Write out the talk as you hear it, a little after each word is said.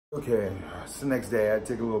Okay, it's the next day. I had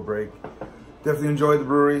to take a little break. Definitely enjoyed the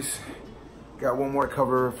breweries. Got one more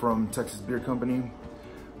cover from Texas Beer Company.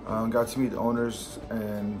 Got to meet the owners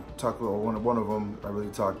and talk to one of them. I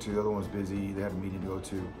really talked to. The other one was busy. They had a meeting to go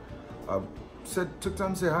to. Took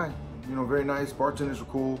time to say hi. You know, very nice. Bartenders were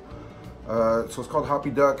cool. So it's called Hoppy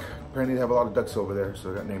Duck. Apparently they have a lot of ducks over there,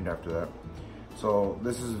 so it got named after that. So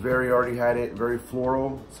this is already had it, very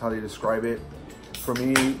floral. That's how they describe it. For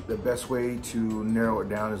me, the best way to narrow it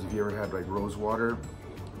down is if you ever had like rose water.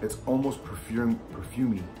 It's almost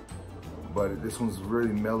perfumey, but this one's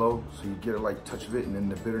really mellow, so you get a like touch of it, and then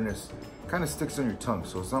the bitterness kind of sticks on your tongue.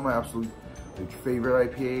 So it's not my absolute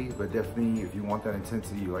favorite IPA, but definitely if you want that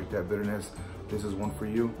intensity, you like that bitterness, this is one for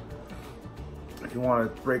you. If you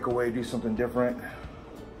want to break away, do something different,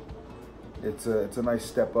 it's a nice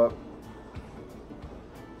step up.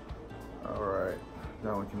 All right,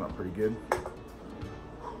 that one came out pretty good.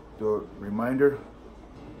 Do a reminder.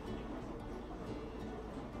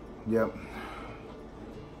 Yep.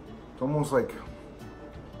 It's almost like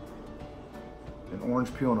an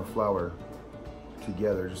orange peel and a flower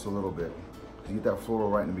together, just a little bit. You get that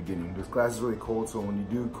floral right in the beginning. This glass is really cold, so when you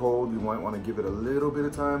do cold, you might want to give it a little bit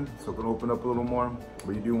of time so it can open up a little more.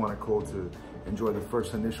 But you do want it cold to enjoy the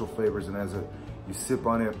first initial flavors, and as you sip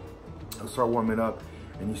on it, it'll start warming up,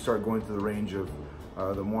 and you start going through the range of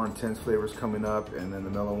the more intense flavors coming up, and then the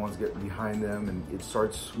mellow ones get behind them, and it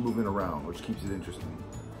starts moving around, which keeps it interesting.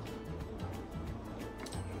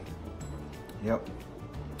 Yep,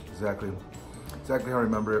 exactly how I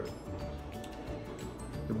remember it.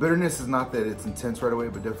 The bitterness is not that it's intense right away,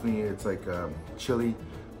 but definitely it's like chili.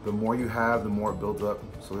 The more you have, the more it builds up.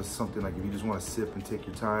 So this is something like if you just want to sip and take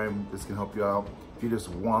your time, this can help you out. If you just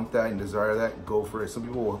want that and desire that, go for it. Some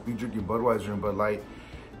people will be drinking Budweiser and Bud Light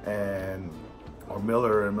or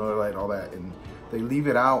Miller and Miller Lite and all that, and they leave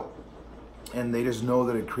it out and they just know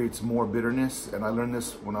that it creates more bitterness. And I learned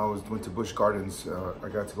this when I went to Busch Gardens. I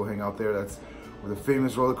got to go hang out there. That's where the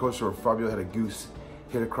famous roller coaster where Fabio had a goose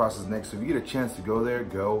hit across his neck. So if you get a chance to go there,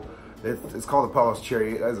 go. It's called the Palos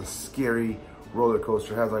Cherry. That is a scary roller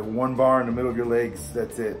coaster. It has like one bar in the middle of your legs,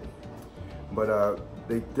 that's it. But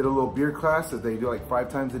they did a little beer class that they do like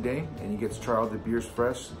 5 times a day, and you get to try all the beers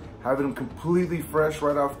fresh. Having them completely fresh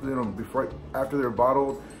right off, after they're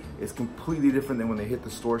bottled, is completely different than when they hit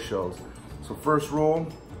the store shelves. So first rule,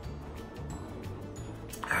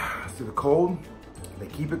 to the cold, they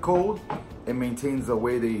keep it cold. It maintains the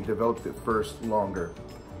way they developed it first longer.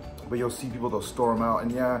 But you'll see people, they'll store them out,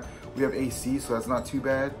 and yeah, we have AC, so that's not too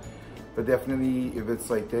bad. But definitely, if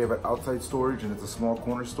it's like they have an outside storage and it's a small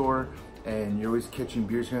corner store, and you're always catching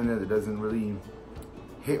beers here and there that doesn't really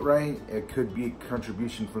hit right, it could be a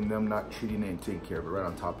contribution from them not treating it and taking care of it right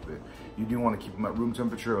on top of it. You do want to keep them at room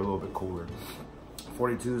temperature or a little bit cooler.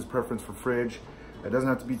 42 is preference for fridge. It doesn't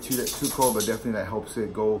have to be too cold, but definitely that helps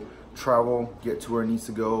it go travel, get to where it needs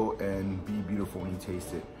to go, and be beautiful when you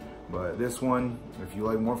taste it. But this one, if you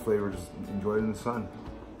like more flavor, just enjoy it in the sun.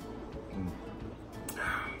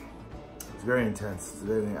 It's very intense.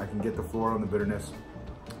 I can get the floral and the bitterness,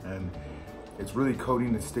 and it's really coating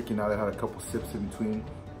and sticking out. I had a couple sips in between,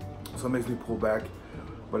 so it makes me pull back,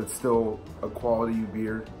 but it's still a quality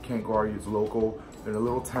beer. Can't go argue, it's local. They're in a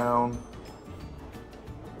little town,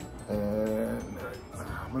 and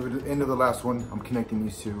maybe the end of the last one, I'm connecting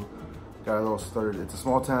these two. Got a little started. It's a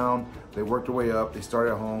small town. They worked their way up. They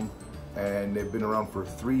started at home, and they've been around for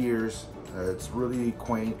 3 years. It's really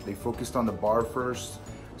quaint. They focused on the bar first.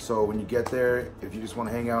 So when you get there, if you just want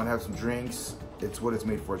to hang out and have some drinks, it's what it's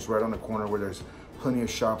made for. It's right on the corner where there's plenty of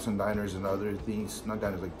shops and diners and other things, not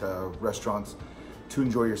diners, like restaurants, to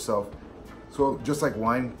enjoy yourself. So just like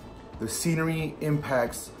wine, the scenery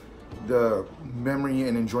impacts the memory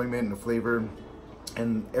and enjoyment and the flavor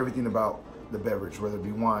and everything about the beverage, whether it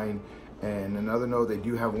be wine. And another note, they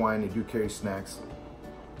do have wine, they do carry snacks.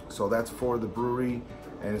 So that's for the brewery.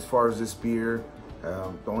 And as far as this beer,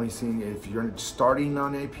 the only thing, if you're starting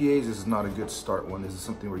on APAs, this is not a good start one. This is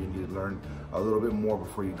something where you need to learn a little bit more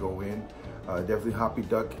before you go in. Definitely Hoppy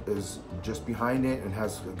Duck is just behind it and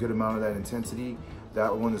has a good amount of that intensity.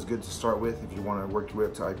 That one is good to start with if you want to work your way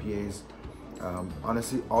up to IPAs.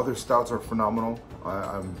 Honestly, all their stouts are phenomenal.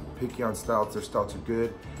 I'm picky on stouts. Their stouts are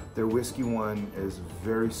good. Their whiskey one is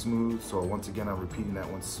very smooth. So once again, I'm repeating that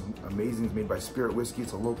one's amazing. It's made by Spirit Whiskey.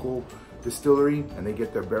 It's a local distillery, and they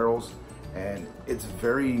get their barrels. And it's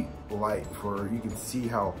very light, you can see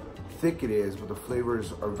how thick it is, but the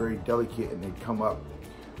flavors are very delicate and they come up.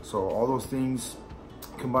 So all those things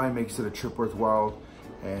combined makes it a trip worthwhile,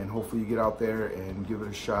 and hopefully you get out there and give it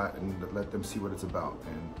a shot and let them see what it's about.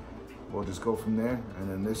 And we'll just go from there. And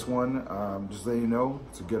then this one, just letting you know,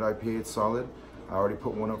 it's a good IPA, it's solid. I already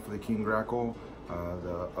put one up for the King Grackle,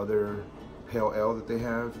 the other pale ale that they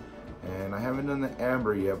have, and I haven't done the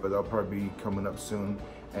amber yet, but they'll probably be coming up soon.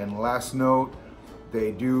 And last note,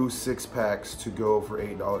 they do 6-packs to go for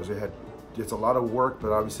 $8. It's a lot of work,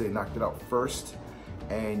 but obviously they knocked it out first,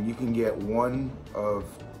 and you can get one of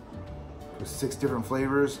 6 different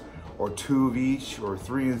flavors, or 2 of each, or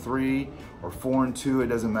 3 and 3, or 4 and 2. It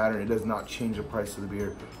doesn't matter. It does not change the price of the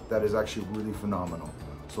beer. That is actually really phenomenal.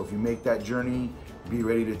 So if you make that journey, be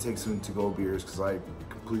ready to take some to-go beers, because I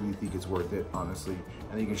completely think it's worth it, honestly.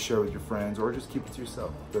 And you can share with your friends, or just keep it to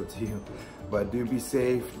yourself. It's up to you. But do be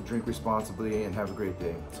safe, drink responsibly, and have a great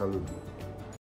day. Salud.